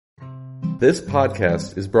This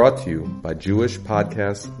podcast is brought to you by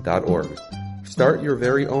JewishPodcasts.org. Start your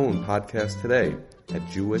very own podcast today at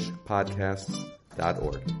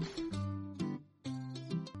JewishPodcasts.org.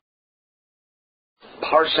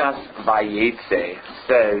 Parshas Vayetze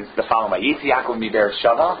says the following: Vayetze Yaakov mi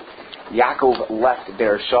Beersheva. Yaakov left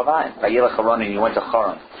Beersheva and Vayelech Haran, and he went to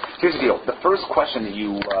Haran. Here's the deal: the first question that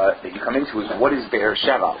you come into is, what is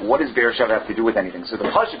Beersheva? What does Beersheva have to do with anything? So the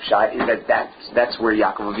Pashup shot is that's where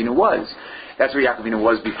Yaakov Avinu was. That's where Yaakov Avinu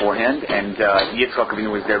was beforehand, and Yitzchak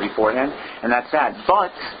Avinu was there beforehand, and that's that.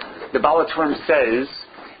 But the Baal HaTurim says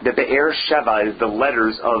that Beersheva is the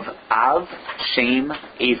letters of Av, Shem,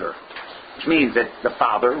 Aver, which means that the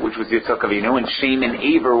father, which was Yitzchak Avinu, and Shem and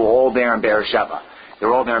Aver were all there in Beersheva. They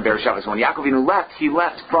were all there in Beersheva. So when Yaakov Avinu left, he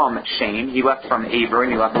left from Shem, he left from Aver,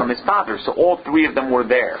 and he left from his father. So all three of them were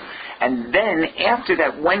there. And then, after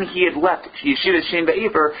that, when he had left Yeshiva Shem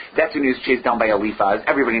Be'aver, that's when he was chased down by Eliphaz.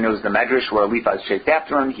 Everybody knows the Medrash where Eliphaz chased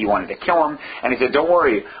after him. He wanted to kill him. And he said, don't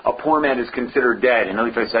worry, a poor man is considered dead. And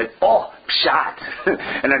Eliphaz said, oh, pshat,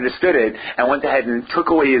 and understood it, and went ahead and took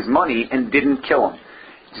away his money and didn't kill him.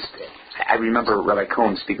 I remember Rabbi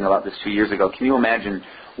Cohen speaking about this 2 years ago. Can you imagine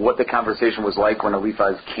what the conversation was like when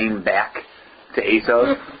Eliphaz came back to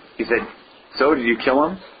Esav? He said, so, did you kill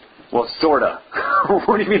him? Well, sorta.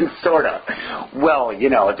 What do you mean, sorta? Well, you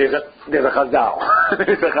know, there's a chazal.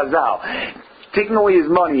 There's a chazal. Taking away his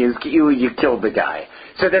money is you killed the guy.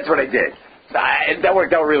 So that's what I did. That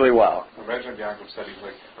worked out really well. Imagine Yaakov said, he's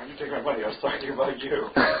like, why did you take my money? I was talking about you.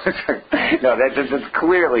 No, that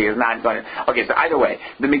clearly is not funny. Okay, so either way,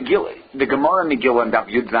 the Gemara Megillah and Daf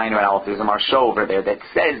Yud Zayin and Aleph, there's a marsha over there that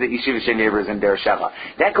says that Yeshiva Shem Be'aver is in Beersheva.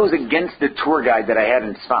 That goes against the tour guide that I had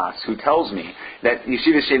in Sfas, who tells me that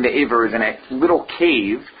Yeshiva Shem Be'aver is in a little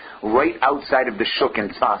cave right outside of the Shuk in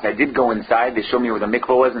Sfas. I did go inside. They showed me where the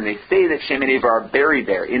mikvah was, and they say that Shem and Aver are buried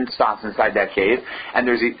there in Sfas inside that cave. And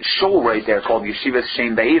there's a shul right there called Yeshiva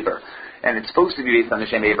Shem Be'aver. And it's supposed to be based on the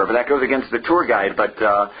Shem Aver, but that goes against the tour guide. But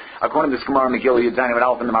according to this Gemara Megillah Yud Zayin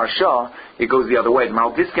Aleph and the Marsha, it goes the other way. The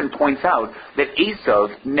Maral Diskin points out that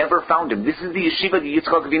Esav never found him. This is the yeshiva that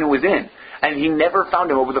Yitzchak Avinu was in, and he never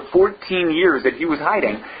found him over the 14 years that he was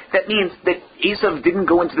hiding. That means that Esav didn't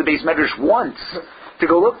go into the base medrash once to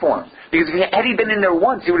go look for him, because had he been in there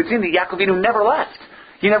once, he would have seen that Yaakov Avinu never left.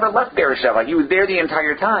 He never left Beersheva. He was there the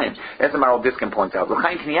entire time. As the Maral Diskin points out.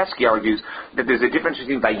 L'chaim Kanievsky argues that there's a difference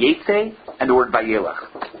between Vayetze and the word Vayelech.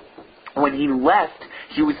 When he left,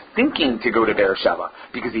 he was thinking to go to Beersheva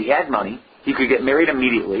because he had money. He could get married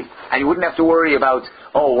immediately, and he wouldn't have to worry about,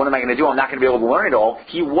 oh, what am I going to do? I'm not going to be able to learn it all.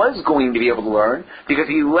 He was going to be able to learn because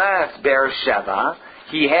he left Beersheva.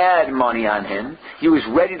 He had money on him. He was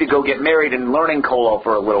ready to go get married and learn in Kollel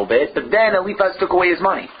for a little bit, but then Eliphaz took away his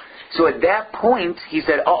money. So at that point, he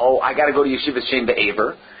said, I got to go to Yeshiva Shem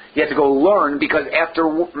Be'aver. He had to go learn because after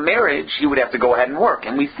marriage, he would have to go ahead and work.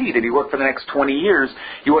 And we see that he worked for the next 20 years.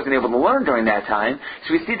 He wasn't able to learn during that time.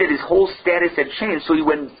 So we see that his whole status had changed. So he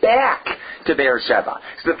went back to Beersheva.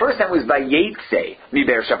 So the first time was Vayetze mi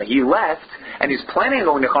Beersheva. He left, and he was planning on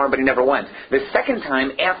going to Haran, but he never went. The second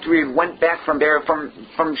time, after he went back from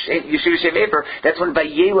Yeshiva Shem Be'aver, that's when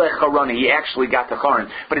Vayelech Haran, he actually got to Haran.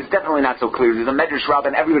 But it's definitely not so clear. There's a Medrash Rabbah,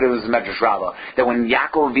 and everybody knows the Medrash Rabbah, that when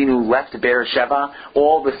Yaakov Avinu left Beersheva,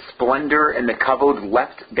 all the splendor and the kavod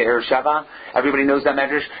left Beersheva. Everybody knows that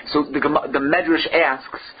Medrash. So the Medrash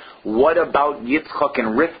asks, what about Yitzchak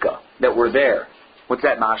and Rivka that were there? What's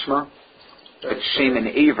that, Mashma? But Shem and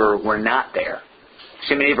Aver were not there.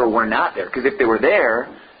 Shem and Aver were not there, because if they were there,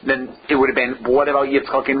 then it would have been, what about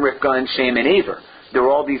Yitzchak and Rivka and Shem and Aver? There were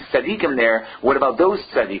all these tzaddikim there. What about those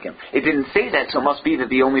tzaddikim? It didn't say that, so it must be that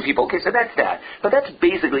the only people. Okay, so that's that. But that's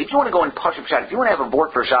basically, if you want to go in Pashup Shat, if you want to have a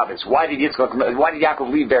board for Shabbos, why did Yaakov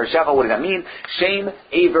leave Beersheva? What does that mean? Shem,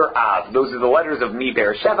 Aver, Av. Those are the letters of me,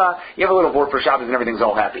 Beersheva. You have a little board for Shabbos and everything's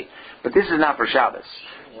all happy. But this is not for Shabbos.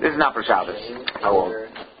 This is not for Shabbos.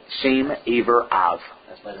 Shem, Aver, Av.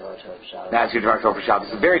 That's your Dvar Torah for Shabbos.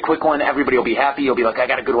 It's a very quick one. Everybody will be happy. You'll be like, I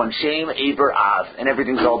got a good one. Shem, Aver, Av. And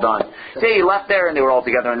everything's all done. Say he left there and they were all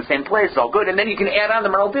together in the same place. It's all good. And then you can add on the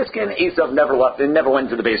Maral Diskin. Esav never left and never went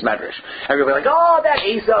to the base medrash. And you'll be like, oh, that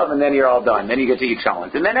Esav. And then you're all done. Then you get to eat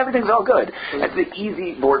chalent. And then everything's all good. That's the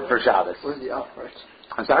easy board for Shabbos. Where's the Av part?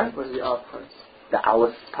 I'm sorry? Where's the Av part? The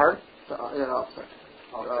Aleph part? The Av part.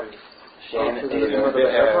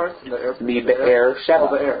 Mi Be'er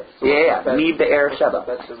Sheva. Yeah, Mi Be'er Sheva.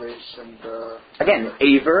 That's the Resh and the... Again,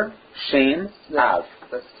 Aver, Shem, Av.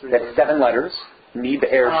 That's 7 letters. Mi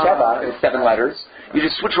Be'er Sheva is 7 letters. You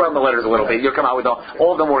just switch around the letters a little bit. You'll come out with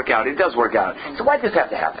all of them work out. It does work out. So why does this have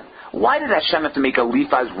to happen? Why did Hashem have to make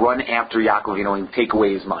Eliphaz run after Yaakov, and take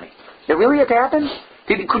away his money? It really had to happen?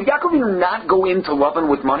 Could Yaakov Avinu not go into Lavan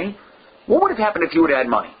with money? What would have happened if he would have had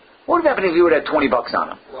money? What would have happened if he would have had $20 on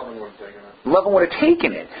him? Lavan would have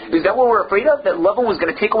taken it. Is that what we're afraid of? That Lavan was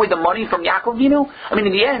going to take away the money from Yaakov Avinu? I mean,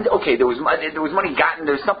 in the end, okay, there was money gotten,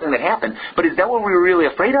 there's something that happened, but is that what we were really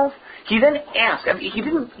afraid of? He then asked, I mean, he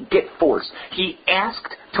didn't get forced. He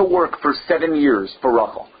asked to work for 7 years for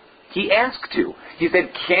Rachel. He asked to. He said,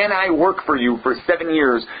 can I work for you for 7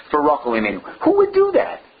 years for Rachel Imenu? Who would do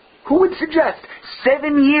that? Who would suggest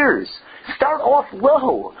 7 years? Start off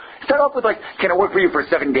low. Start off with like, can I work for you for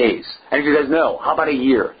 7 days? And if he says no, how about a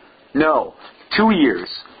year? No. 2 years.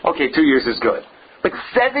 Okay, 2 years is good. But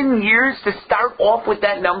 7 years to start off with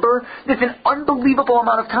that number? That's an unbelievable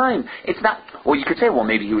amount of time. It's not, well, you could say, well,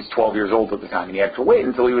 maybe he was 12 years old at the time and he had to wait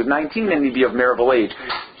until he was 19 and he'd be of marital age.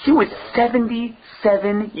 He was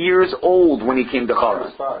 77 years old when he came to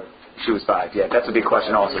Chara. She was 5, yeah, that's a big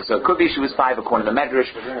question also. So it could be she was 5 according to the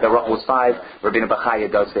Medrash, that Rachel was 5. Rabbeinu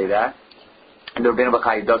Bachaya does say that. And the Rabbeinu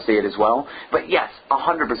Bachaya does say it as well. But yes,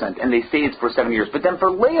 100%. And they say it's for 7 years. But then for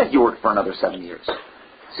Leah, he worked for another 7 years.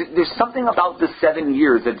 So there's something about the 7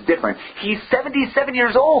 years that's different. He's 77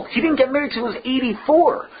 years old. He didn't get married till he was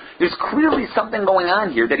 84. There's clearly something going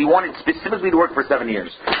on here that he wanted specifically to work for 7 years.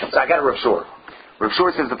 So I got a Rav Shor. Rav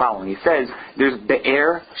Shor says the following. He says, there's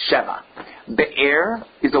Be'er Sheva. Be'er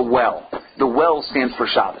is a well. The well stands for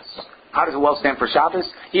Shabbos. How does a well stand for Shabbos?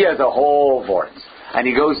 He has a whole vort. And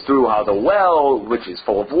he goes through how the well, which is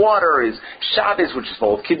full of water, is Shabbos, which is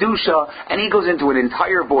full of Kedusha, and he goes into an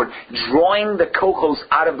entire board, drawing the kochos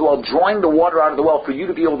out of the well, drawing the water out of the well for you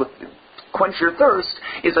to be able to quench your thirst,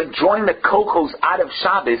 is like drawing the kochos out of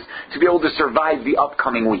Shabbos to be able to survive the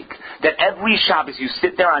upcoming week. That every Shabbos you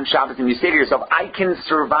sit there on Shabbos and you say to yourself, I can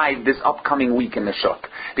survive this upcoming week in the shuk,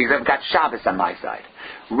 because I've got Shabbos on my side.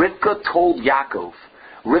 Rivka told Yaakov,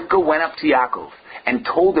 Rivka went up to Yaakov, and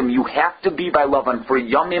told him, you have to be by Lavan for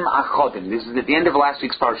Yamim Achodim. This is at the end of last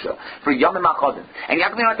week's Parsha. For Yamim Achodim. And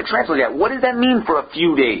Yaakov didn't have to translate that. What does that mean for a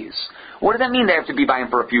few days? What does that mean they have to be by him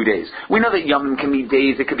for a few days? We know that Yamim can be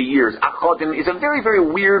days, it could be years. Achodim is a very, very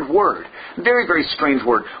weird word. Very, very strange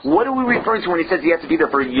word. What are we referring to when he says he has to be there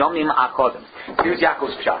for Yamim Achodim? Here's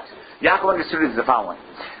Yaakov's pshat. Yaakov understood it as the following.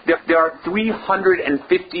 There are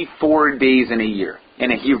 354 days in a year,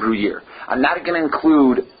 in a Hebrew year. I'm not going to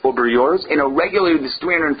include Uber yours. In a regular, there's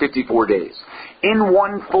 354 days. In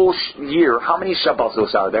one full year, how many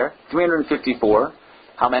Shabbosos are there? 354.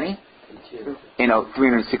 How many? In a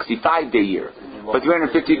 365-day year. But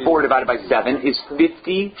 354 divided by 7 is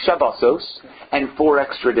 50 Shabbosos and 4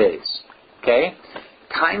 extra days. Okay?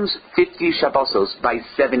 Times 50 Shabbosos by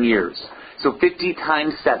 7 years. So 50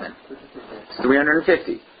 times 7. It's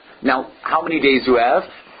 350. Now, how many days do you have?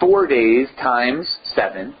 4 days times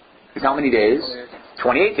 7 is how many days?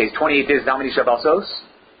 28 days. 28 days is how many Shabbosos?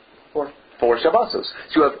 4 Shabbosos.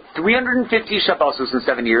 So you have 350 Shabbosos in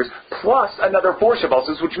 7 years, plus another 4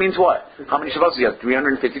 Shabbosos, which means what? How many Shabbosos do you have?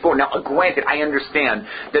 354. Now, granted, I understand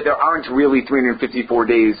that there aren't really 354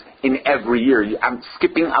 days in every year. I'm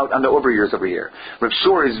skipping out on the over years over here. Rav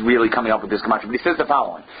Shor is really coming up with this gematria, but he says the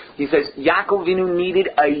following. He says, Yaakov Avinu needed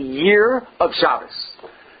a year of Shabbos.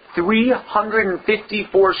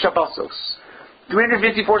 354 Shabbosos.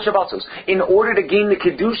 354 Shabbosos. In order to gain the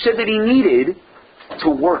Kedusha that he needed to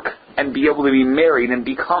work and be able to be married and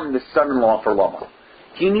become the son-in-law for Lavan.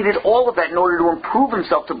 He needed all of that in order to improve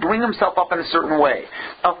himself, to bring himself up in a certain way.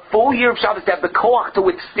 A full year of Shabbos to have the koach to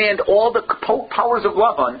withstand all the powers of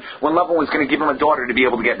Lavan when Lavan was going to give him a daughter to be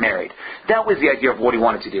able to get married. That was the idea of what he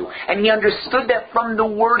wanted to do. And he understood that from the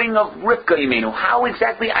wording of Rivka Imenu. How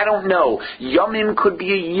exactly, I don't know. Yamim could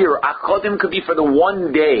be a year. Achodim could be for the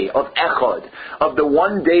one day of Echad, of the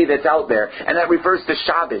one day that's out there. And that refers to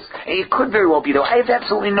Shabbos. And it could very well be, though. I have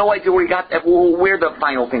absolutely no idea where the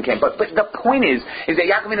final thing came. But the point is that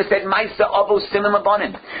Yaakov Avinu said, Maisa avos simim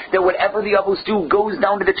abanim, that whatever the avos do goes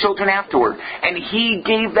down to the children afterward. And he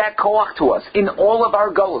gave that koach to us in all of our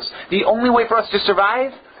goals. The only way for us to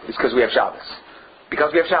survive is because we have Shabbos.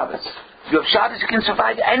 Because we have Shabbos. If you have Shabbos, you can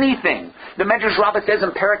survive anything. The Medrash Rabbah says in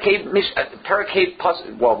Parakeh,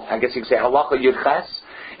 well, I guess you could say Halacha Yud Ches,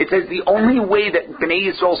 it says the only way that Bnei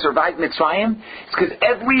Yisrael survived Mitzrayim is because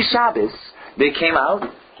every Shabbos they came out,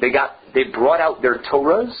 they brought out their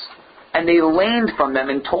Torahs, and they learned from them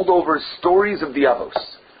and told over stories of the Avos.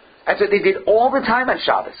 That's what they did all the time on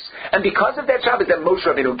Shabbos. And because of that Shabbos that Moshe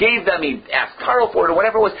Rabbeinu gave them, he asked Paro for it or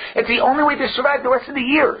whatever it was, it's the only way to survive the rest of the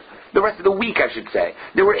year. The rest of the week, I should say.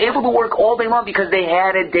 They were able to work all day long because they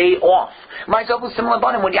had a day off. Myself was similar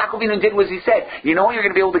about him. What Yaakov Avinu did was he said, you know you're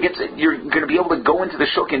going to be able to go into the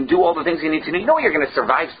shuk and do all the things you need to do. You know you're going to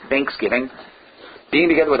survive Thanksgiving, being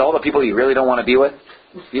together with all the people you really don't want to be with.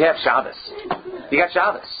 You have Shabbos. You got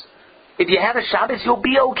Shabbos. If you have a Shabbos, you'll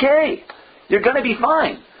be okay. You're going to be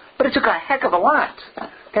fine. But it took a heck of a lot.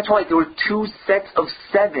 That's why there were 2 sets of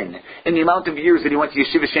 7 in the amount of years that he went to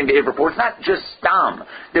Yeshiva Shem Be'ever for. It's not just Stam.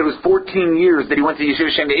 There was 14 years that he went to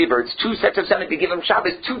Yeshiva Shem Be'ever. It's 2 sets of 7 to give him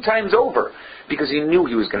Shabbos 2 times over. Because he knew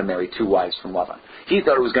he was going to marry 2 wives from Lavan. He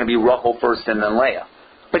thought it was going to be Rachel first and then Leah.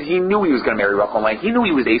 But he knew he was going to marry Rachel and Leah. He knew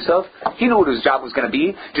he was Esav. He knew what his job was going to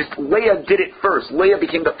be. Just Leah did it first. Leah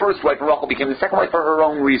became the first wife and Rachel became the second wife for her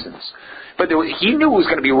own reasons. But he knew it was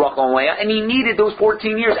going to be Rachel and Leah, and he needed those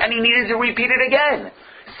 14 years, and he needed to repeat it again.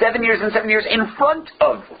 7 years and 7 years in front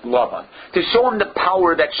of Lavan, to show him the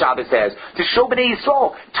power that Shabbos has, to show Bnei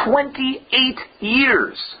Yisrael 28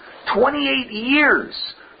 years,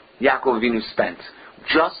 Yaakov Avinu spent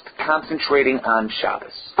just concentrating on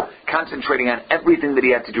Shabbos, concentrating on everything that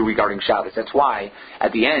he had to do regarding Shabbos. That's why,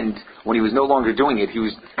 at the end, when he was no longer doing it, he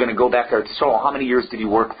was going to go back there to Yisrael. How many years did he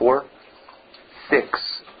work for? 6.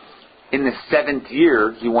 In the 7th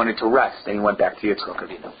year, he wanted to rest, and he went back to Yitzchak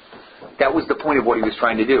Avinu. That was the point of what he was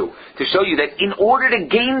trying to do. To show you that in order to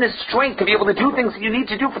gain the strength to be able to do things that you need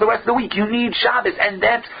to do for the rest of the week, you need Shabbos, and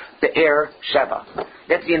that's Be'er Sheva.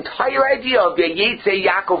 That's the entire idea of the Yetze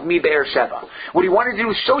Yaakov mi Be'er Sheva. What he wanted to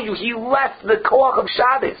do is show you he left the Koach of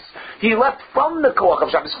Shabbos. He left from the Koach of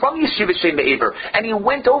Shabbos, from Yeshiva Shem Be'ever, and he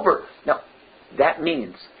went over. Now, that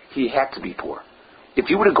means he had to be poor. If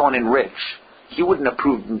he would have gone in rich, he wouldn't have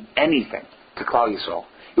proved anything to Klal Yisrael.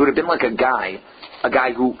 It would have been like a guy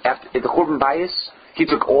who, at the Churban Bayis, he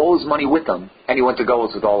took all his money with him, and he went to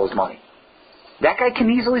Golos with all his money. That guy can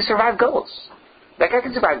easily survive Golos. That guy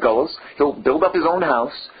can survive Golos. He'll build up his own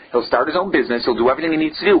house. He'll start his own business. He'll do everything he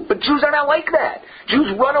needs to do. But Jews are not like that.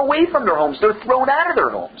 Jews run away from their homes. They're thrown out of their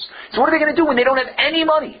homes. So what are they going to do when they don't have any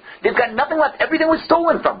money? They've got nothing left. Everything was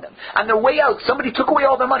stolen from them. On their way out, somebody took away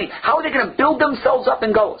all their money. How are they going to build themselves up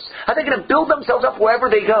in Golos? How are they going to build themselves up wherever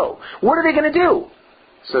they go? What are they going to do?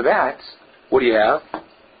 So that's, what do you have?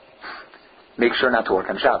 Make sure not to work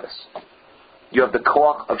on Shabbos. You have the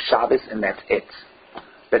koach of Shabbos, and that's it.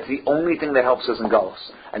 That's the only thing that helps us in Golos.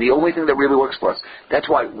 And the only thing that really works for us. That's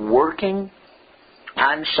why working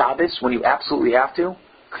on Shabbos when you absolutely have to,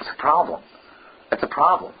 that's a problem. That's a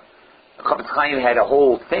problem. Chafetz Chaim had a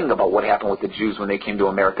whole thing about what happened with the Jews when they came to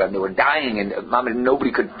America, and they were dying, and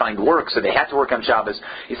nobody could find work, so they had to work on Shabbos.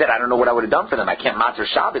 He said, I don't know what I would have done for them. I can't matter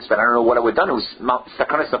Shabbos, but I don't know what I would have done. It was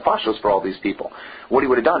sakanas nefashos for all these people. What he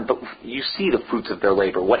would have done. But you see the fruits of their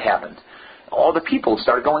labor. What happened? All the people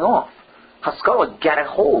started going off. Haskalah got a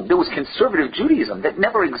hold. There was conservative Judaism that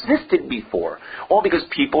never existed before. All because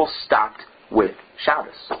people stopped with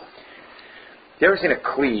Shabbos. You ever seen a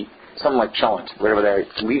kli, something like cholent, whatever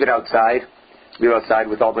they leave it outside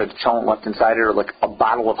with all the cholent left inside it, or like a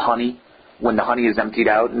bottle of honey when the honey is emptied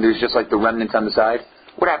out and there's just like the remnants on the side?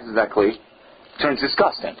 What happens to that kli? It turns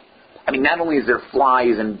disgusting. I mean, not only is there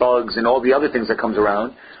flies and bugs and all the other things that comes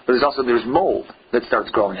around, but there's mold that starts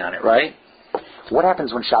growing on it, right? What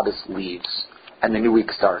happens when Shabbos leaves and the new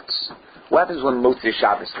week starts? What happens when Motzei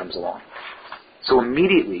Shabbos comes along? So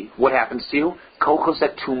immediately, what happens to you? Kochos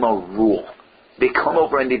Atuma rule. They come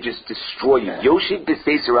over and they just destroy you. Yoshev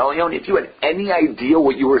B'Seiser Elyon, if you had any idea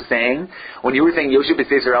what you were saying, when you were saying Yoshev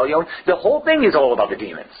B'Seiser Elyon, the whole thing is all about the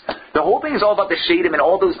demons. The whole thing is all about the Shadim and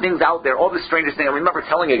all those things out there, all the strangest things. I remember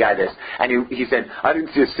telling a guy this, and he said, I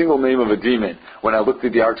didn't see a single name of a demon when I looked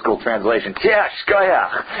at the ArtScroll translation. Yeah,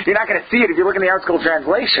 shkoyach. You're not going to see it if you look in the ArtScroll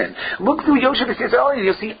translation. Look through Yoshev B'Seiser Elyon,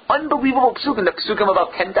 you'll see unbelievable psukim. The psukim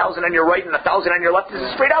about 10,000 on your right and 1,000 on your left. This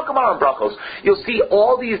is straight out Gemara and Brachos. You'll see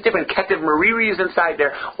all these different Ketev Mariris inside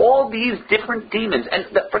there, all these different demons. And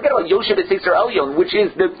forget about Yoshev B'Seiser Elyon, which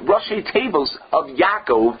is the Rashi tables of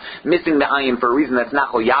Yaakov, missing the ayin for a reason. That's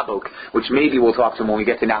Nachal Yabok, which maybe we'll talk to him when we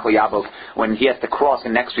get to Nachal Yabok, when he has to cross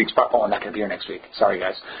in next week's parsha. Oh, I'm not going to be here next week. Sorry,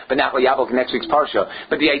 guys. But Nachal Yabok in next week's parsha.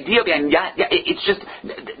 But the idea behind it's just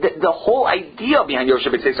the whole idea behind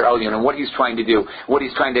Yoshev B'Seiser Elyon and what he's trying to do, what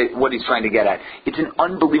he's trying to get at. It's an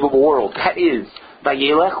unbelievable world. That is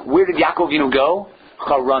Vayelech. Where did Yaakov Avinu go?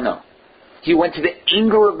 Charana. He went to the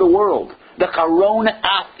anger of the world. The Charon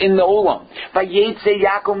Af in the Olam. Vayetze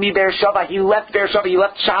Yaakov mi Be'er Sheva. He left Be'er Sheva. He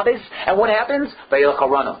left Shabbos. And what happens? Vayelech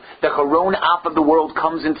Charana. The Charon Af of the world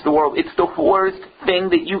comes into the world. It's the worst thing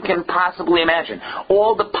that you can possibly imagine.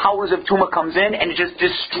 All the powers of Tumah comes in and it just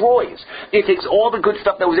destroys. It takes all the good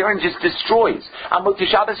stuff that was there and just destroys. On Motzei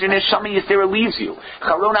Shabbos, your Neshama Yisera leaves you.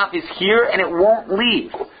 Charon Af is here and it won't leave.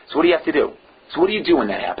 So what do you have to do? So what do you do when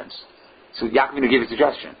that happens? So Yaakov Avinu gave a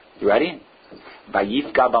suggestion. You ready?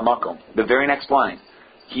 Vayifka b'makom. The very next line.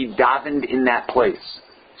 He davened in that place.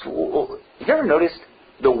 So, have you ever noticed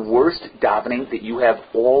the worst davening that you have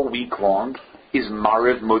all week long is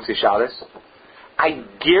Mariv Motzei Shabbos, I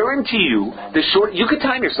guarantee you, you could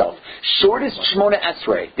time yourself. Shortest Shmona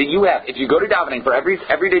Esrei that you have, if you go to davening for every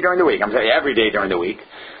day during the week, I'm sorry, every day during the week,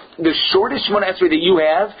 the shortest Shmona Esrei that you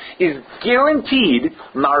have is guaranteed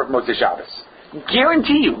Mariv Motzei Shabbos.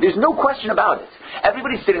 Guarantee you. There's no question about it.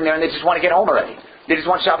 Everybody's sitting there and they just want to get home already. They just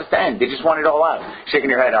want Shabbos to end. They just want it all out. Shaking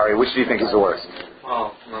your head, Ari. Which do you think is the worst?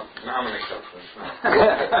 Oh, no, I'm an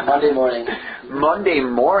exception. Monday morning. Monday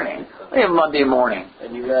morning? What do you have Monday morning?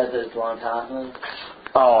 And you read the Long Tachman?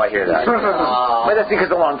 Oh, I hear that. But that's because of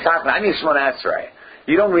the long time. I mean Shmona Esrei.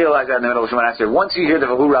 You don't realize that in the middle of Shemona Esrei. Once you hear the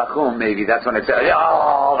Vahu Rachum, maybe that's when it says,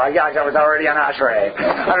 oh my gosh, I was already on Ashrei.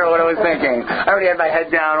 I don't know what I was thinking. I already had my head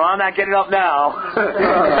down. Well, I'm not getting up now.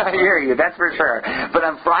 I hear you, that's for sure. But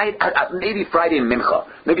on Friday, maybe Friday Mincha.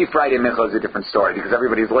 Maybe Friday Mincha is a different story because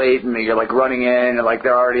everybody's late and you're like running in and like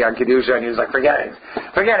they're already on Kedusha and you're just like, forget it.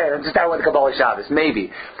 I'm just out with Kabbalah Shabbos. Maybe.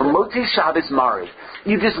 For Motzei Shabbos Mariv,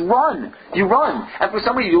 you just run. You run. And for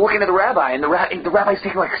some reason, you're looking at the rabbi and the rabbi's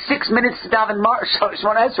taking like 6 minutes to daven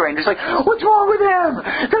Shmona Esrei, and just like, what's wrong with him?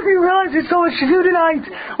 Doesn't he realize there's so much to do tonight?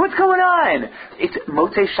 What's going on? It's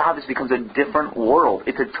Motzei Shabbos becomes a different world.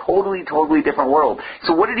 It's a totally, totally different world.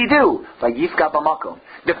 So what did he do? Like Yifka B'makom.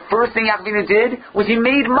 The first thing Yaakov Avinu did was he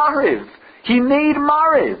made Mariv. He made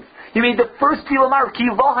Mariv. He made the first Tefillah Mariv. Ki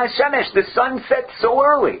Yivol HaShemesh. The sun set so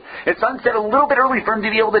early. The sun set a little bit early for him to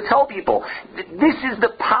be able to tell people, this is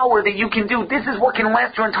the power that you can do. This is what can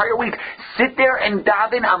last your entire week. Sit there and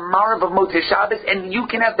daven a Mariv of Motzei Shabbos, and you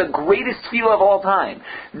can have the greatest Tefillah of all time.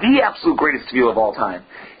 The absolute greatest Tefillah of all time.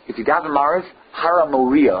 If you daven Mariv, Hara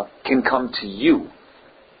Moriah can come to you.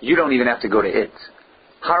 You don't even have to go to it.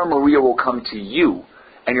 Hara Moriah will come to you,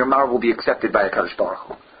 and your Mariv will be accepted by HaKadosh Baruch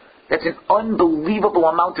Hu. That's an unbelievable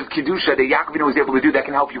amount of Kedusha that Yaakov Avinu was able to do that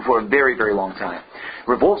can help you for a very, very long time.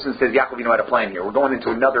 Rav Wolfson says Yaakov Avinu had a plan here. We're going into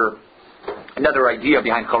another idea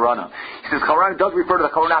behind Korana. He says Korana does refer to the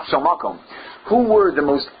Korana Shel Makom. Who were the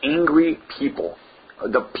most angry people?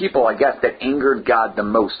 The people, I guess, that angered God the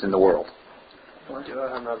most in the world?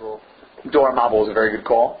 Dor Mabul is a very good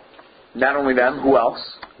call. Not only them, who else?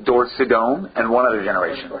 Dor Sidon and one other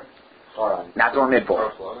generation. Not Dor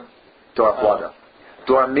Midbar. Dor Haflaga.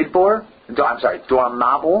 Dor Midbar, Dor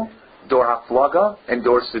Mabul, Dor Haflaga, and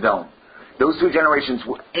Dor Sidon. Those two generations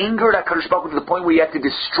were angered at HaKadosh Baruch Hu to the point where he had to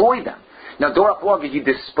destroy them. Now, Dor Haflaga, he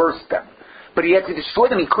dispersed them. But he had to destroy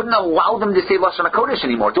them. He couldn't allow them to say Lashon HaKodesh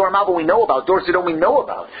anymore. Dor Mabul we know about. Dor Sidon we know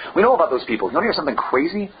about. We know about those people. You want to hear something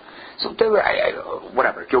crazy? So,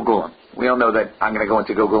 whatever, Gilgulim. We all know that I'm going to go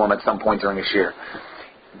into Gilgulim at some point during this year.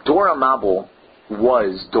 Dor Mabul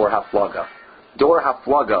was Dor Haflaga. Dor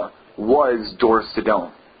Haflaga was Dor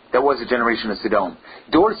Sidon. That was a generation of Sidon.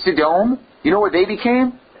 Dor Sidon, you know what they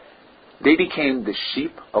became? They became the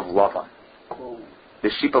sheep of Lavan. The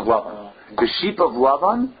sheep of Lavan. The sheep of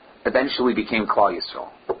Lavan eventually became Klal Yisrael.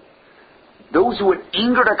 Those who had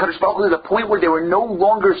angered HaKadosh Baruch Hu to the point where they were no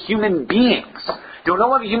longer human beings. They were no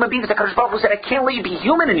longer human beings. HaKadosh Baruch Hu said, I can't let you be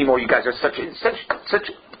human anymore. You guys are such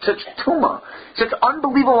tumah. Such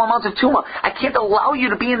unbelievable amounts of tumah. I can't allow you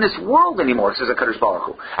to be in this world anymore, says HaKadosh Baruch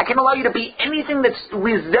Hu. I can't allow you to be anything that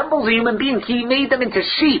resembles a human being. He made them into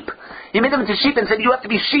sheep. He made them into sheep and said, you have to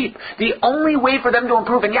be sheep. The only way for them to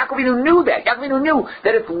improve, and Yaakov Avinu knew that. Yaakov Avinu knew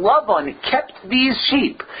that if Lavan kept these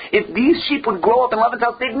sheep, if these sheep would grow up in Lavan's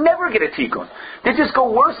house, they'd never get a tikkun. They'd just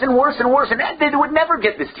go worse and worse and worse, and they would never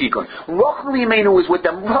get this tikkun. Rachel Imenu was with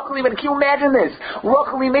them. Rachel Imenu, can you imagine this?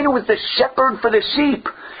 Rachel Imenu was the shepherd for the sheep.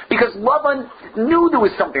 Because Lavan knew there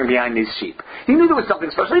was something behind these sheep. He knew there was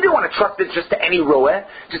something special. He didn't want to trust it just to any roeh,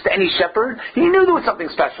 just to any shepherd. He knew there was something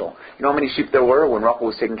special. You know how many sheep there were when Rachel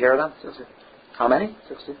was taking care of them? 60. How many?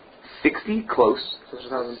 60. 60? Close.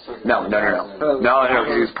 60,000. No,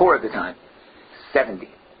 because he was poor at the time. 70.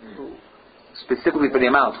 Specifically for the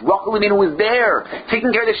amounts. Rachel Imenu was there,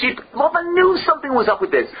 taking care of the sheep. Lavan knew something was up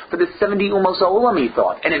with this. For the 70 Umos Ha'olam, he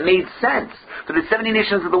thought. And it made sense. For the 70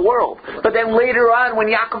 nations of the world. But then later on, when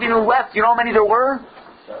Yaakov Avinu left, you know how many there were?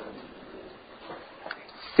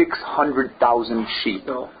 600,000 sheep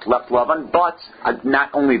left Lavan. But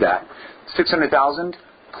not only that. 600,000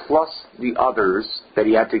 plus the others that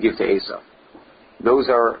he had to give to Esav. Those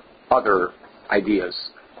are other ideas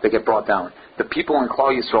that get brought down. The people in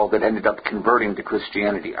Klal Yisrael that ended up converting to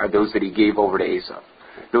Christianity are those that he gave over to Esav.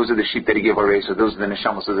 Those are the sheep that he gave over to Esav. Those are the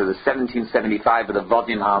neshamos. So they're the 1775 of the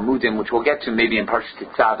Vadim HaAmudim, which we'll get to maybe in Parshat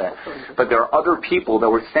Tetzaveh. But there are other people that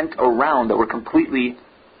were sent around that were completely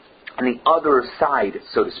on the other side,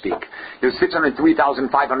 so to speak. There's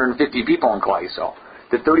 603,550 people in Klal Yisrael.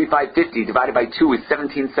 The 3550 divided by 2 is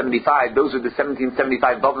 1775. Those are the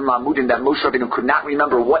 1775 Bavim Ma'amudim that Moshe Rabbeinu could not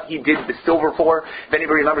remember what he did the silver for. If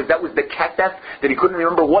anybody remembers, that was the kesef, that he couldn't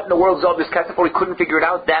remember what in the world is all this kesef for. He couldn't figure it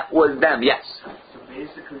out. That was them. Yes? So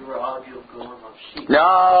basically we're all going of sheep.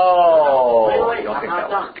 No! Wait, I'm not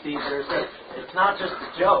done. See, it's not just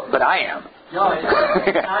a joke. But I am. No, it's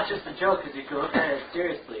not just a joke, because if you look at it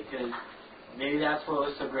seriously, because maybe that's what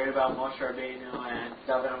was so great about Moshe Rabbeinu and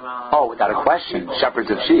David Amalek. Oh, without a question,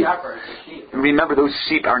 shepherds of sheep. Shepherds of sheep. Remember, those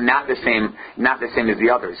sheep are not the same as the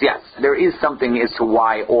others. Yes, there is something as to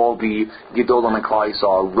why all the Gedolim and Klal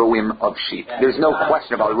Yisrael are roim of sheep. There's no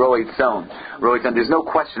question about Roy Tzon. There's no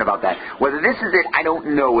question about that. Whether this is it, I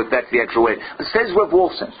don't know if that's the actual way. But says Rav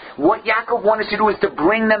Wolfson, what Yaakov wanted to do is to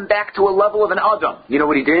bring them back to a level of an Adam. You know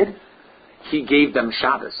what he did? He gave them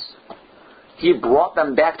Shabbos. He brought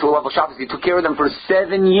them back to a level of Shabbos. He took care of them for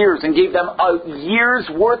 7 years and gave them a year's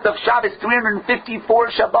worth of Shabbos,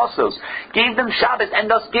 354 Shabbosos. Gave them Shabbos and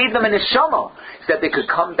thus gave them a neshama so that they could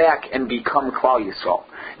come back and become Klal Yisrael.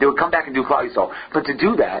 They would come back and do Klal Yisrael. But to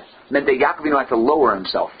do that meant that Yaakov had to lower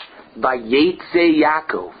himself. By Yetze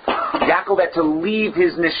Yaakov. Yaakov had to leave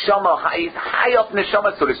his neshama, his high up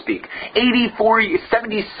neshama, so to speak.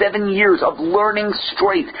 77 years of learning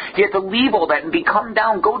straight. He had to leave all that and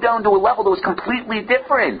go down to a level that was completely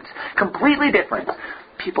different. Completely different.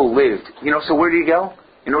 People lived. So where did he go?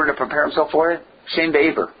 In order to prepare himself for it? Shem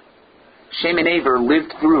Be'aver. Shem and Aver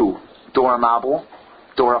lived through Dor Mabel,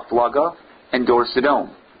 Dor Aflaga, and Dor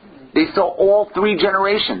Sodom. They saw all 3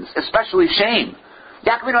 generations, especially Shem.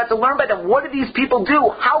 Yaakov had to learn by them. What do these people do?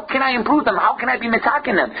 How can I improve them? How can I be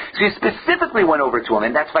metaking them? So he specifically went over to him,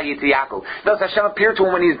 and that's by Yetzi Yaakov. Thus Hashem appeared to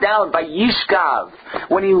him when he's down, by Yishkav.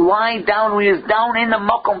 When he lied down, when he is down in the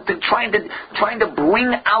makom, trying to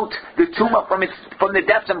bring out the tumah from the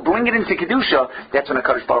depths and bring it into Kedusha, that's when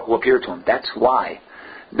HaKadosh Baruch Hu appeared to him. That's why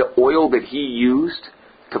the oil that he used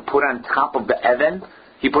to put on top of the Evan,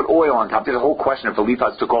 he put oil on top. There's a whole question if the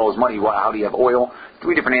Eliphaz took all his money, how do you have oil?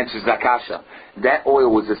 3 different answers to that kasha. That oil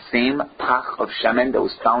was the same pach of shemen that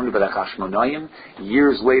was found by the Hashmonaim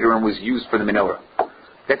years later and was used for the menorah.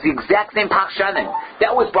 That's the exact same pach shemen.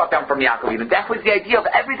 That was brought down from Yaakov. And that was the idea of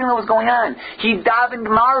everything that was going on. He davened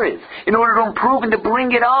Mariv in order to improve and to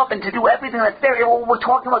bring it up and to do everything that's there. We're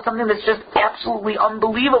talking about something that's just absolutely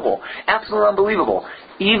unbelievable. Absolutely unbelievable.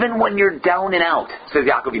 Even when you're down and out, says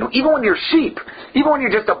Yaakov, even when you're sheep, even when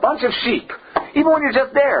you're just a bunch of sheep, even when you're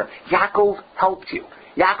just there, Yaakov helped you.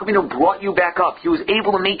 Yaakov brought you back up. He was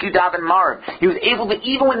able to make you daven Mariv. He was able to,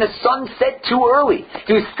 even when the sun set too early,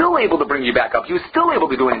 he was still able to bring you back up. He was still able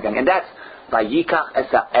to do anything. And that's Vayikach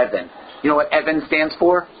Esa Evan. You know what Evan stands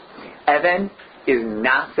for? Evan is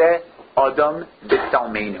Naseh Adam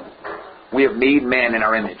B'Tsalmenu. We have made man in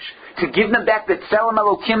our image. To give them back the Tselem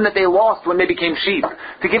Elokim that they lost when they became sheep.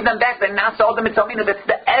 To give them back the Naseh Adam B'Tsalmenu. That's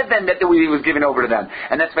the Evan that was given over to them.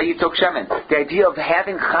 And that's Vayitzok Shemen. The idea of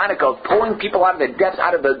having Hanukkah, of pulling people out of the depths,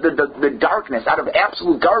 out of the darkness, out of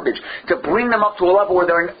absolute garbage, to bring them up to a level where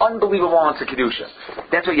they're in unbelievable amounts of Kedusha.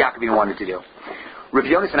 That's what Yaakov wanted to do. Rav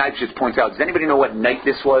Yonasan Eibschitz points out, does anybody know what night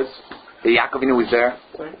this was? That Yaakov was there?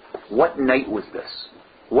 What night was this?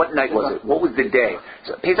 What night was it? What was the day?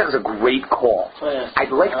 So Pesach is a great call.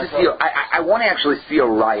 I'd like to see. I want to actually see a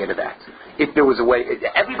riot of that. If there was a way,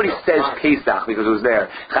 everybody says Pesach because it was there.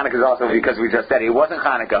 Hanukkah is also because we just said it. It wasn't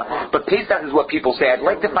Hanukkah, but Pesach is what people say. I'd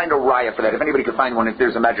like to find a riot for that. If anybody could find one, if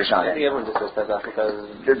there's a medrash on it.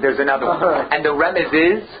 There's another one, and the remez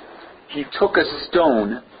is he took a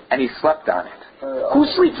stone and he slept on it. Who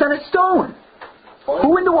sleeps on a stone?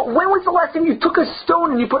 When was the last time you took a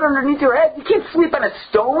stone and you put it underneath your head? You can't sleep on a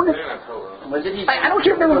stone. I don't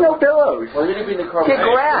care if there was no pillows. When did he bring the korban? Get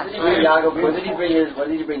grass. When did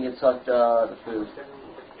he bring the food?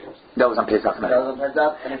 That was on Pesach night. That was on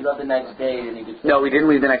Pesach, and he left the next day. And No, he didn't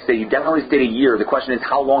leave the next day. He definitely stayed a year. The question is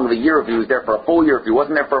how long of a year, if he was there for a full year, if he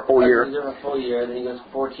wasn't there for a full year. If he was there for a full year, then he goes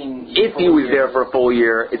 14 If he was there for a full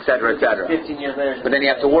year, etc., etc. 15 years later. But then you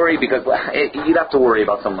have to worry because you'd have to worry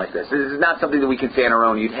about something like this. This is not something that we can say on our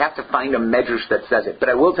own. You'd have to find a medrash that says it. But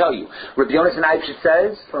I will tell you, Rabbi Yonasan Eibschitz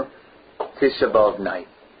says, Tisha B'Av night.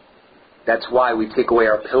 That's why we take away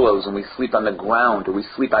our pillows and we sleep on the ground or we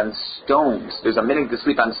sleep on stones. There's a minute to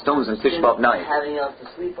sleep on stones in Tisha B'Av night. Having else to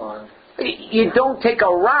sleep on. You don't take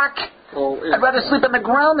a rock I'd rather sleep on the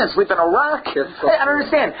ground than sleep on a rock. I don't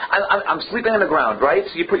understand. I'm sleeping on the ground, right?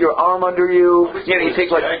 So you put your arm under you. You know, you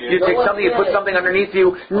take something, you put something underneath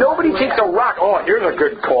you. Nobody takes a rock. Oh, here's a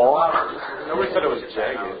good call. Nobody said it was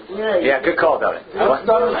jagged. Yeah, good call, David. What?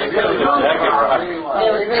 It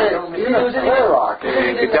was an air rock.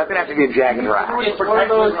 It doesn't have to be a jagged rock. It's one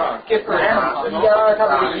of those gift rock. I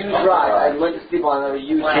thought it was a used rock. I went to sleep on a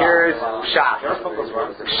used rock. Here's shot.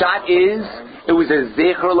 Shot it was a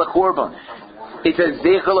zecher l'churban. It's a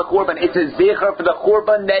zecher l'churban. It's a zecher for the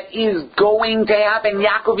churban that is going to happen.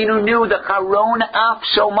 Yaakov Avinu knew the charon af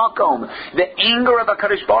shel makom, the anger of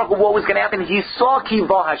HaKadosh Baruch Hu, what was going to happen. He saw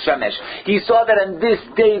kivah hashemesh. He saw that on this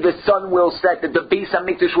day the sun will set, that the Beis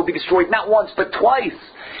HaMikdash will be destroyed, not once but twice.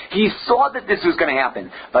 He saw that this was going to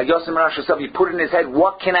happen. By Yosem Rosh Hashanah, he put in his head,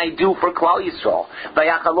 what can I do for Klal Yisrael? By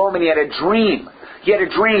Yachalom, and he had a dream. He had a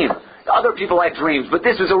dream. Other people had dreams, but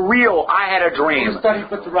this was a real, I had a dream. He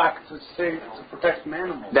put the rock to protect some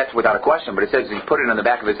animals. That's without a question, but it says he put it on the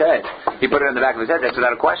back of his head. He put it on the back of his head. That's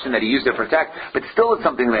without a question that he used it to protect. But still it's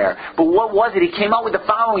something there. But what was it? He came out with the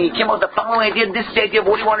following. He came out with the following idea. This is the idea of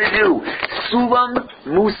what he wanted to do. Sulam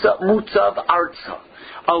Mutzav Arza.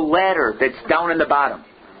 A ladder that's down in the bottom.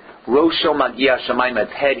 Rosho Magia Shemaima.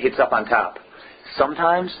 Its head hits up on top.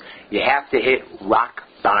 Sometimes you have to hit rock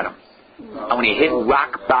bottom. And when you hit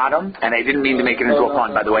rock bottom, and I didn't mean to make it into a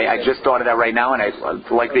pun, by the way, I just thought of that right now, and I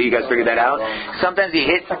like that you guys figured that out. Sometimes you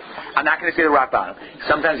hit, I'm not going to say the rock bottom,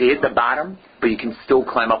 sometimes you hit the bottom, but you can still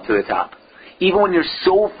climb up to the top. Even when you're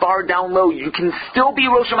so far down low, you can still be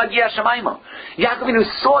Rosh Magia Shemaima. Yaakov Avinu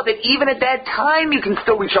saw that even at that time you can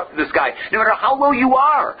still reach up to the sky. No matter how low you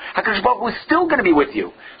are, HaKadosh Baruch Hu is still going to be with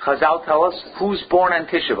you. Chazal tell us, who's born on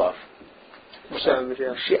Tisha B'Av?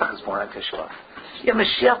 Mashiach is born on Tisha B'Av. Yeah,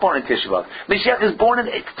 Mashiach born in Tisha B'Av. Mashiach is born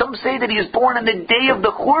some say that he is born on the day of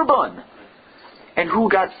the Churban. And who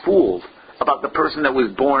got fooled about the person that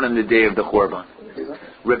was born on the day of the Churban?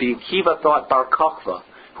 Rabbi Akiva thought Bar Kokhba,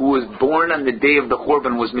 who was born on the day of the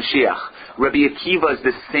Churban, was Mashiach. Rabbi Akiva is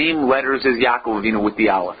the same letters as Yaakov Avinu with the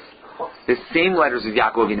Aleph. The same letters as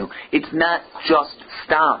Yaakov Avinu. It's not just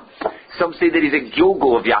Stam. Some say that he's a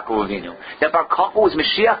Gilgal of Yaakov Avinu. That Bar Kokhba was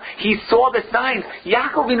Mashiach. He saw the signs.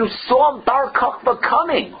 Yaakov Avinu saw Bar Kokhba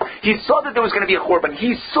coming. He saw that there was going to be a Churban.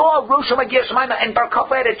 He saw Rosh Magia Shemaima, and Bar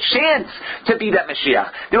Kokhba had a chance to be that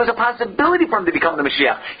Mashiach. There was a possibility for him to become the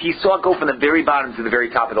Mashiach. He saw it go from the very bottom to the very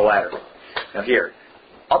top of the ladder. Now here,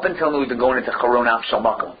 up until now we've been going into Charon Af Shel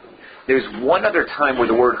Makom. There's one other time where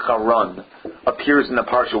the word Charon appears in the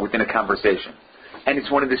Parsha within a conversation. And it's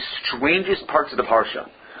one of the strangest parts of the Parsha.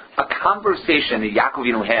 A conversation that Yaakov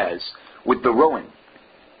Avinu has with the Rowan,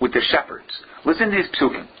 with the shepherds. Listen to his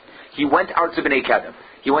psukim. He went Artz B'nai Kedem.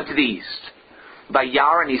 He went to the east. By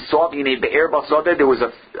Yar, and he saw B'nai Be'er Basada, there was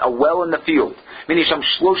a well in the field. Minisham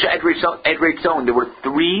Shlosha Edrei Tzon, there were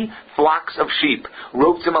 3 flocks of sheep.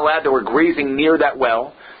 Ropes and malad that were grazing near that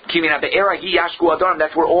well.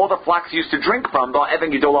 That's where all the flocks used to drink from. But there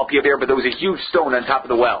was a huge stone on top of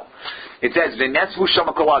the well. It says, and then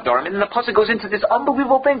the pasuk goes into this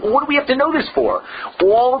unbelievable thing. What do we have to know this for?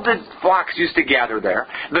 All the flocks used to gather there.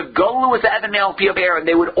 The golu was the Evan Al Piyabir, and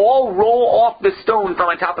they would all roll off the stone from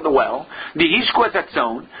on top of the well. The Hishku that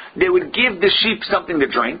stone. They would give the sheep something to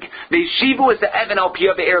drink. The Shivu was the Evan Al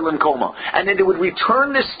Piyabir Limkoma. And then they would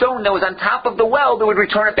return the stone that was on top of the well, they would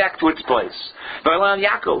return it back to its place.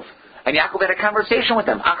 Yaakov. And Yaakov had a conversation with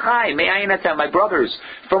them. Achai, me'ayinatem, my brothers,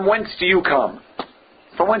 from whence do you come?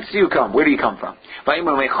 From whence do you come? Where do you come from?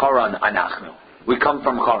 We come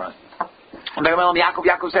from Charan. And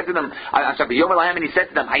Yaakov said to them, and he said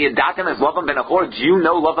to them, Hayadatem is Lavan ben Achor. Do you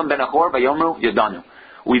know Lavan ben Achor? Vayomru Yadanu.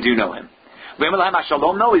 We do know him.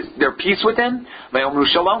 No, is there peace with him? Vayomru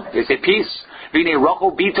Shalom. They say peace. Look,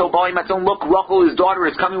 Rachel, his daughter,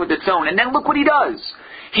 is coming with its own. And then look what he does.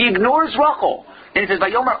 He ignores Rachel. And he says,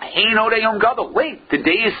 wait, the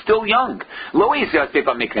day is still young.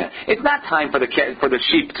 It's not time for the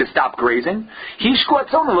sheep to stop grazing.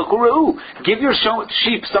 Give your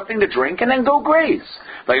sheep something to drink and then go graze.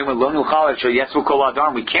 We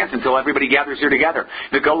can't until everybody gathers here together.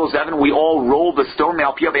 We all roll the stone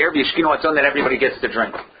that everybody gets to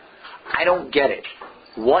drink. I don't get it.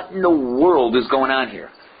 What in the world is going on here?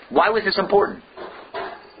 Why was this important?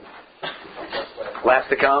 Last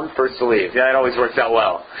to come, first to leave. Yeah, it always works out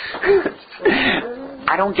well.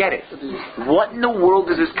 I don't get it. What in the world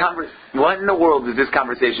is this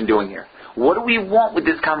conversation doing here? What do we want with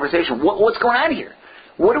this conversation? What's going on here?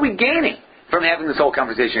 What are we gaining from having this whole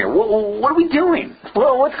conversation here? What are we doing?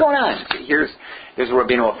 What's going on? Here's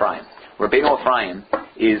Rabbeinu Ephraim. Rabbeinu Ephraim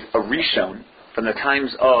is a Rishon from the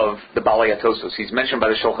times of the Balei Atosos. He's mentioned by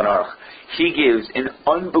the Shulchan Aruch. He gives an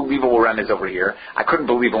unbelievable remez over here. I couldn't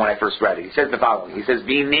believe it when I first read it. He says the following. He says,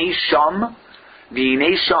 V'inei sham.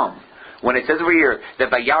 When it says over here that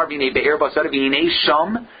Vayar V'inei Be'er Basar V'inei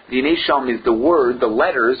sham is the word, the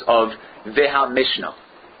letters of Veha Mishnah.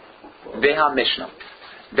 Veha Mishnah.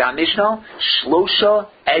 The Mishnah, Shlosha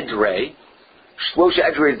Edrei. Shlosha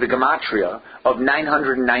Edrei is the gematria of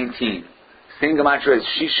 919. Same gematria as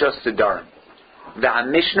Shisha Sidarim. The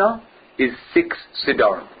Mishnah is 6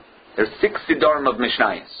 Sidarim. There's 6 Sidarim of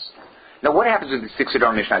Mishnayos. Now what happens with the 6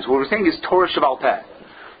 Sidarim Mishnayos? What we're saying is Torah Sheval Peh.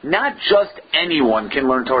 Not just anyone can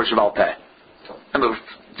learn Torah Sheval Peh.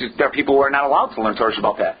 There are people who are not allowed to learn Torah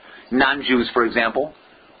Sheval Peh. Non-Jews, for example.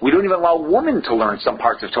 We don't even allow women to learn some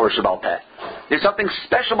parts of Torah Sheval Peh. There's something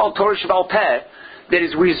special about Torah Sheval Peh that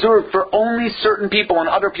is reserved for only certain people and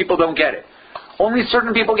other people don't get it. Only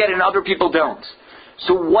certain people get it and other people don't.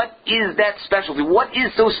 So what is that specialty? What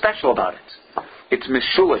is so special about it? It's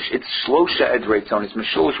Meshulish. It's Shlosha Edrei Tzon. It's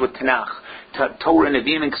Meshulish with Tanakh. Torah,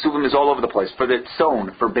 Nevi'im, and Ksuvim is all over the place. For the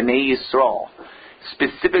Tzon, for Bnei Yisrael.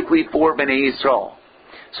 Specifically for Bnei Yisrael.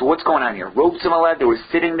 So what's going on here? Robes of Alad, they were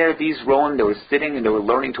sitting there, these Rowan, they were sitting and they were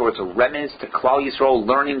learning towards a remez to Klal Yisrael,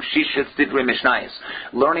 learning Shisha Sidrei Mishnayos,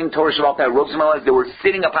 learning Torah Sheval Peh. Robes of Alad, they were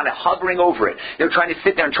sitting upon it, hovering over it. They were trying to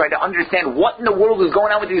sit there and try to understand what in the world is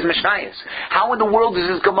going on with these Mishnayos. How in the world does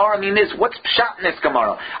this Gemara mean this? What's pshat in this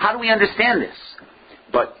Gemara? How do we understand this?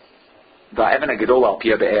 But the Evan HaGadol al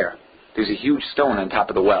Piyah Be'er, there's a huge stone on top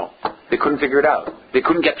of the well. They couldn't figure it out. They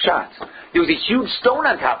couldn't get shots. There was a huge stone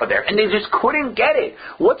on top of there, and they just couldn't get it.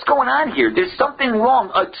 What's going on here? There's something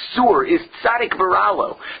wrong. A tzur is tzadik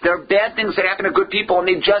viralo. There are bad things that happen to good people, and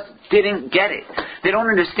they just didn't get it. They don't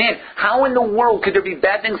understand. How in the world could there be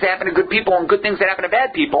bad things that happen to good people and good things that happen to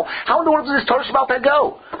bad people? How in the world does this Torah Sheval Peh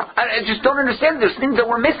go? I just don't understand. There's things that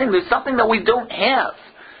we're missing. There's something that we don't have.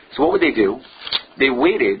 So what would they do? They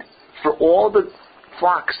waited for all the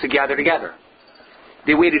flocks to gather together.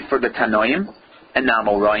 They waited for the Tanoim and the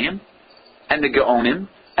Amoraim and the Gaonim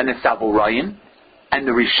and the Savorayim and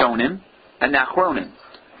the Rishonim and the Achronim.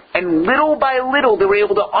 And little by little they were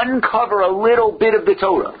able to uncover a little bit of the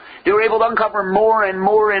Torah. They were able to uncover more and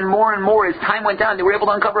more and more and more as time went on. They were able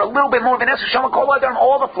to uncover a little bit more of an Shama Kol Adam,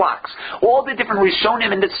 all the flocks, all the different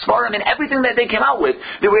Rishonim and the Svarim and everything that they came out with.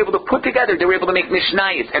 They were able to put together. They were able to make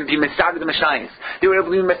Mishnayos and be Mesader the Mishnayos. They were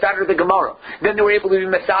able to be Mesader the Gemara. Then they were able to be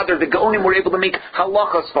Mesader. The Gaonim were able to make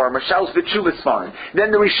Halacha Svarim, or Shalos V'Tshuva Svarim.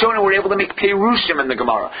 Then the Rishonim were able to make Perushim in the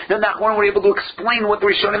Gemara. Then the Achronim were able to explain what the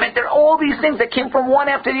Rishonim meant. There are all these things that came from one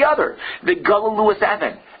after the other. The Galaluas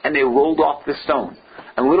Evan, and they rolled off the stone.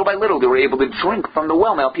 And little by little, they were able to drink from the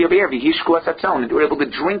well. They were able to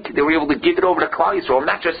drink. They were able to give it over to Klal Yisrael.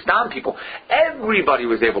 Not just Stam people. Everybody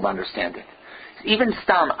was able to understand it. Even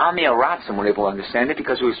Stam Amei Aratzim were able to understand it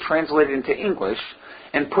because it was translated into English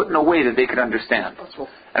and put in a way that they could understand. And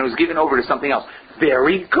it was given over to something else.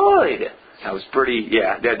 Very good. That was pretty.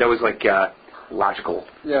 Yeah, that was like. Logical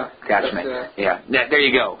attachment. There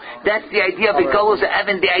you go. That's the idea of the Golos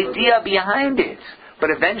Evan, the idea behind it. But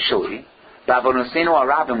eventually, Bavonosenu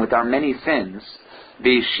Arabim, with our many sins,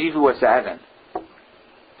 the Yeshivu as Evan,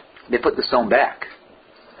 they put the stone back.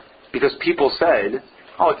 Because people said,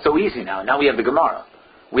 oh, it's so easy now. Now we have the Gemara.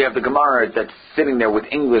 We have the Gemara that's sitting there with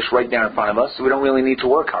English right there in front of us, so we don't really need to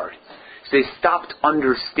work hard. So they stopped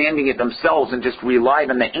understanding it themselves and just relied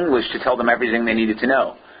on the English to tell them everything they needed to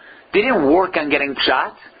know. They didn't work on getting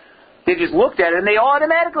shot. They just looked at it and they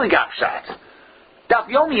automatically got shot. Daf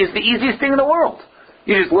Yomi is the easiest thing in the world.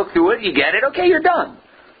 You just look through it, you get it, okay, you're done.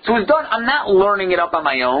 So it's done. I'm not learning it up on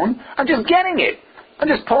my own. I'm just getting it. I'm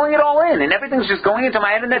just pulling it all in and everything's just going into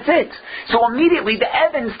my head and that's it. So immediately the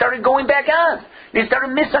Evans started going back on. They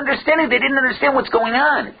started misunderstanding. They didn't understand what's going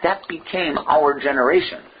on. That became our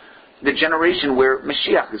generation. The generation where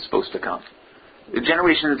Mashiach is supposed to come. The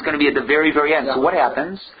generation that's going to be at the very, very end. So what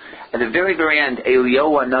happens? At the very, very end,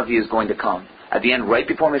 Eliyahu Hanavi is going to come. At the end, right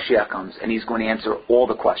before Mashiach comes, and he's going to answer all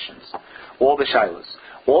the questions, all the shilas,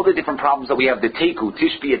 all the different problems that we have, the Teku,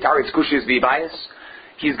 Tishbi, Ataris, Kushis, Vibayas.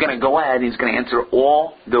 He's going to go ahead and he's going to answer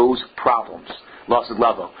all those problems. Lasad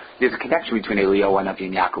Lavo. There's a connection between Eliyahu Hanavi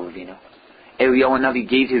and Yaakov Avinu. Eliyahu Hanavi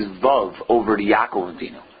gave his Vav over to Yaakov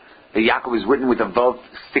Avinu. The Yaakov is written with a Vav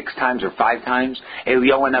 6 times or 5 times.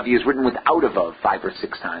 Eliyahu Hanavi is written without a Vav 5 or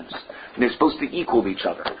 6 times. And they're supposed to equal each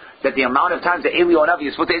other. That the amount of times that Eliyahu Hanavi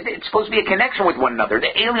is it's supposed to be a connection with one another. The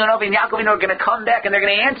Eliyahu Hanavi and Yaakov are going to come back and they're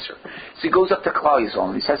going to answer. So he goes up to Klal Yisrael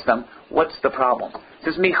and he says to them, what's the problem? He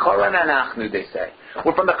says, Micharon anachnu, they say.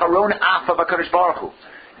 We're from the Charon Af of HaKadosh Baruch Hu.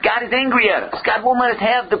 God is angry at us. God won't let us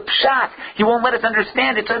have the pshat. He won't let us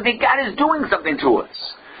understand it. So God is doing something to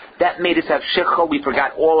us. That made us have shikha. We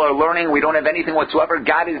forgot all our learning. We don't have anything whatsoever.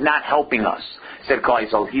 God is not helping us, said Klal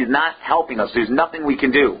Yisrael. He's not helping us. There's nothing we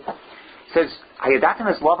can do. He says, Hayadatim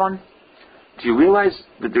es Lavan. Do you realize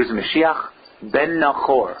that there's a Mashiach? Ben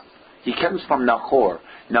Nachor. He comes from Nachor.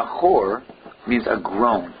 Nachor means a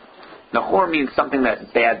groan. Nachor means something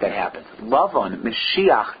bad that happens. Lavan,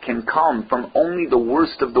 Mashiach, can come from only the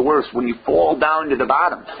worst of the worst, when you fall down to the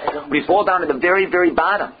bottom. When you fall down to the very, very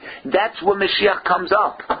bottom. That's when Mashiach comes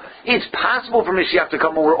up. It's possible for Mashiach to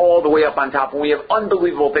come when we're all the way up on top, when we have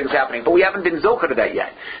unbelievable things happening, but we haven't been zocher to that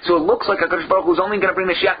yet. So it looks like HaKadosh Baruch Hu is only going to bring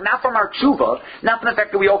Mashiach, not from our tshuva, not from the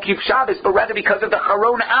fact that we all keep Shabbos, but rather because of the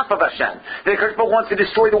Charon Af of Hashem. That HaKadosh Baruch Hu wants to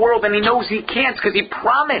destroy the world, and He knows He can't, because He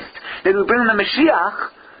promised that He would bring the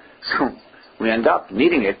Mashiach. So we end up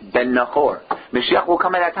needing it, Ben Nachor. Mashiach will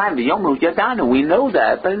come at that time. The Yomu Yadanu, we know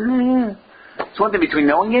that, but it's one thing between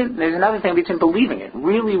knowing it, and there's another thing between believing it.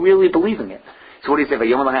 Really, really believing it. So what do you say?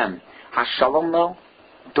 Vayom Lahem, Hashalom lo?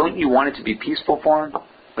 Don't you want it to be peaceful for him?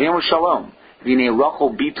 Vayom Shalom. V'nei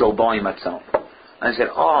Rachel bito bo'im atzon. And I said,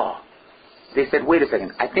 they said, wait a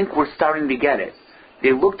second, I think we're starting to get it.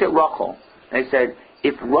 They looked at Rachel, and they said,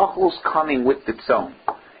 if Rachel's coming with the tzon,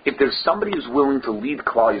 if there's somebody who's willing to lead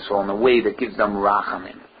Klal Yisrael in a way that gives them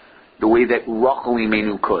rachamim, the way that Rachel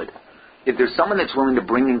Imenu could, if there's someone that's willing to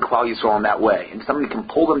bring in Klal Yisrael in that way, and somebody can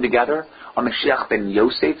pull them together, a Mashiach ben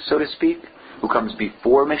Yosef, so to speak, who comes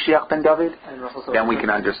before Mashiach ben David, then we can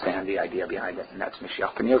understand the idea behind it, and that's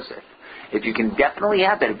Mashiach ben Yosef. If you can definitely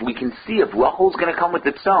have that, if we can see if Rachel's going to come with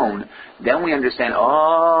its own, then we understand,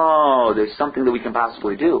 there's something that we can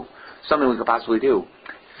possibly do. Something we can possibly do.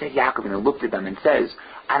 Said Yaakov, and he looked at them and says,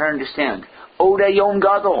 I don't understand. Oda Yom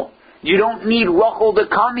Gadol. You don't need Rachel to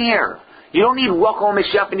come here. You don't need Rachel and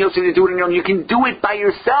Mashiach and Yosef to do it on your own. You can do it by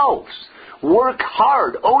yourselves. Work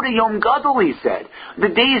hard. Oda Yom Gadol, he said. The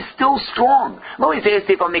day is still strong.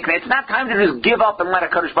 It's not time to just give up and let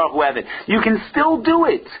HaKadosh Baruch Hu have it. You can still do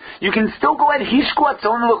it. You can still go ahead. Give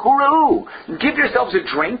yourselves a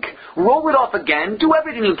drink. Roll it off again. Do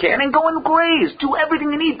everything you can and go and graze. Do everything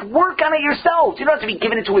you need. Work on it yourselves. You don't have to be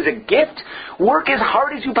given it to as a gift. Work as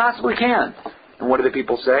hard as you possibly can. And what do the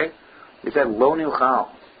people say? They said, Lo nilchal.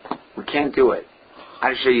 We can't do it.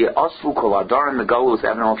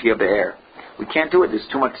 We can't do it. There's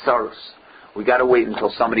too much sorrows. We got to wait until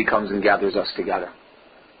somebody comes and gathers us together.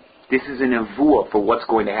 This is a nevuah for what's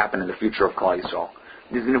going to happen in the future of Klal Yisrael.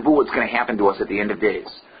 This is a nevuah what's going to happen to us at the end of days.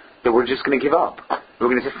 That we're just going to give up. We're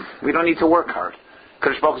going to say, we don't need to work hard.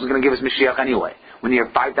 Kadosh Baruch Hu is going to give us Mashiach anyway. When year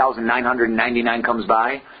 5,999 comes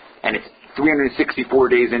by, and it's 364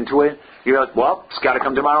 days into it, you're like, well, it's got to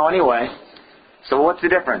come tomorrow anyway. So what's the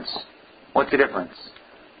difference? What's the difference?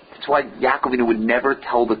 That's why Yaakov would never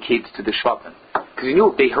tell the kids to the Shvatim. Because he knew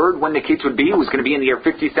if they heard when the kids would be, it was going to be in the year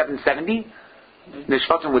 5770, the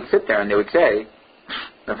Shvatim would sit there and they would say,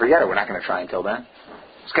 forget it, we're not going to try until then.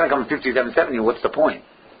 It's going to come in 5770, what's the point?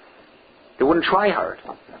 They wouldn't try hard.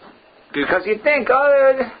 Because you'd think,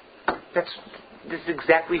 this is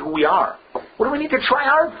exactly who we are. What do we need to try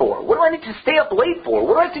hard for? What do I need to stay up late for?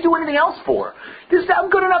 What do I have to do anything else for? I'm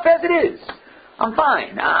good enough as it is. I'm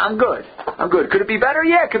fine. I'm good. Could it be better?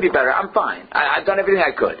 Yeah, it could be better. I'm fine. I've done everything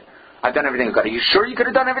I could. Are you sure you could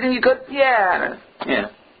have done everything you could? Yeah,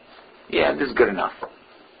 this is good enough.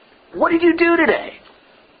 What did you do today?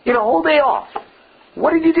 You had a whole day off.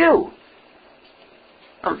 What did you do?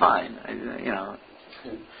 I'm fine.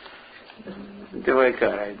 Did what I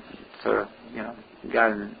could. I sort of,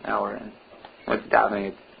 got an hour and went davening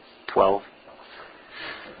at 12.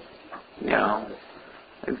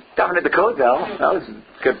 Davening at the kotel. That was a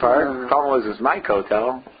good part. The problem was it was my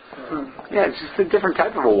kotel. Yeah, it's just a different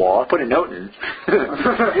type of a wall. I put a note in.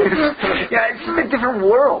 Yeah, it's just a different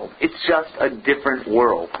world. It's just a different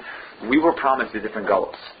world. We were promised a different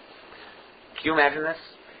goals. Can you imagine this?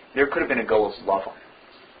 There could have been a goals lava.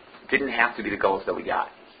 It didn't have to be the goals that we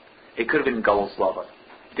got. It could have been goals lava.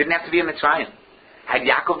 It didn't have to be a Mitzrayim. Had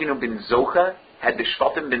Yaakov been Zocha, had the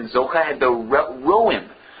Shvatim been Zocha, had the Roim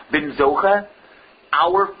been Zocha,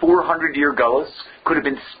 our 400-year goals could have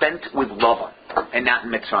been spent with Lavan and not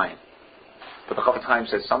in Mitzrayim. But the Chafetz Chaim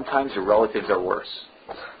says sometimes your relatives are worse.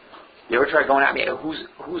 You ever try going at me?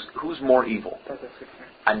 Who's more evil?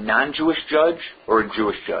 A non-Jewish judge or a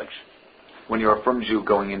Jewish judge? When you're a frum Jew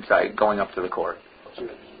going up to the court.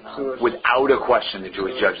 Without a question, the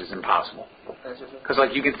Jewish judge is impossible. Because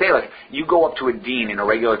you can say, you go up to a dean in a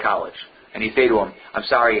regular college, and you say to him, I'm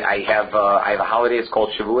sorry, I have a holiday, it's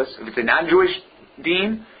called Shavuos. If it's a non-Jewish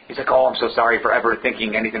dean, he's like, I'm so sorry for ever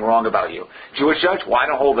thinking anything wrong about you. Jewish judge, I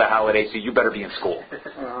don't hold that holiday, so you better be in school.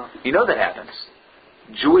 You know that happens.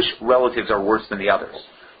 Jewish relatives are worse than the others.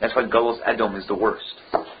 That's why Galus Edom is the worst.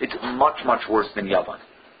 It's much, much worse than Yavan.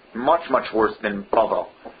 Much, much worse than Bavel.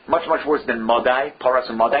 Much, much worse than Madai, Paras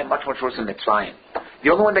and Madai. Much, much worse than Mitzrayim. The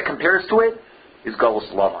only one that compares to it is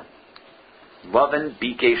Galus Lavan. Lavan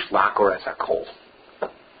Bikesh Lakor as Hakol.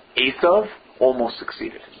 Esav almost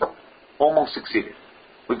succeeded. Almost succeeded.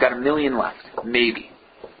 We've got 1 million left. Maybe.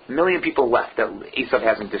 1 million people left that Esav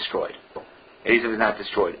hasn't destroyed. Esav is not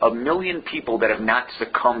destroyed. 1 million people that have not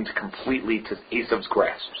succumbed completely to Esav's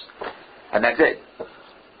grasps. And that's it.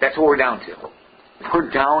 That's what we're down to.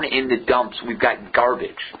 We're down in the dumps. We've got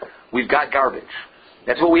garbage. We've got garbage.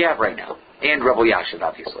 That's what we have right now. And Rebel Yashiv,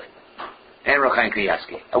 obviously. And Rechaim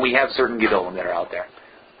Knievsky. And we have certain Gedolim that are out there.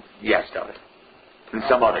 Yes, David. And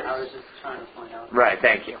some others. I was just trying to point out. Right,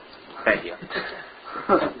 thank you. Thank you.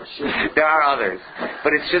 There are others.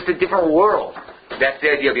 But it's just a different world. That's the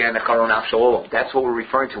idea behind the Charon Avshalom. That's what we're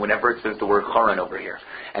referring to whenever it says the word Charon over here.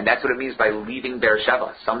 And that's what it means by leaving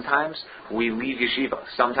Beersheba. Sometimes we leave Yeshiva.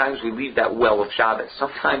 Sometimes we leave that well of Shabbos.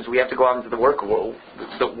 Sometimes we have to go out into the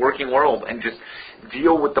working world and just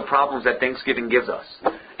deal with the problems that Thanksgiving gives us.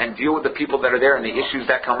 And deal with the people that are there and the issues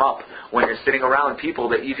that come up when you're sitting around people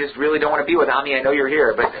that you just really don't want to be with. Ami, I know you're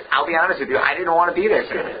here, but I'll be honest with you, I didn't want to be there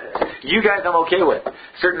today. You guys I'm okay with.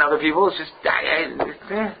 Certain other people, it's just, it's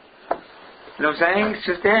there. You know what I'm saying? It's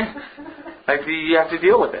just there. Like, you have to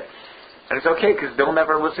deal with it. And it's okay, because they'll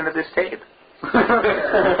never listen to this tape. That's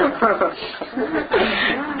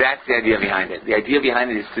the idea behind it. The idea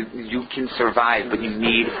behind it is you can survive, but you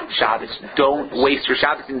need Shabbos. Don't waste your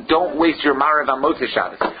Shabbos, and don't waste your Marav on Motzei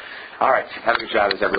Shabbos. All right, have a good Shabbos, everyone.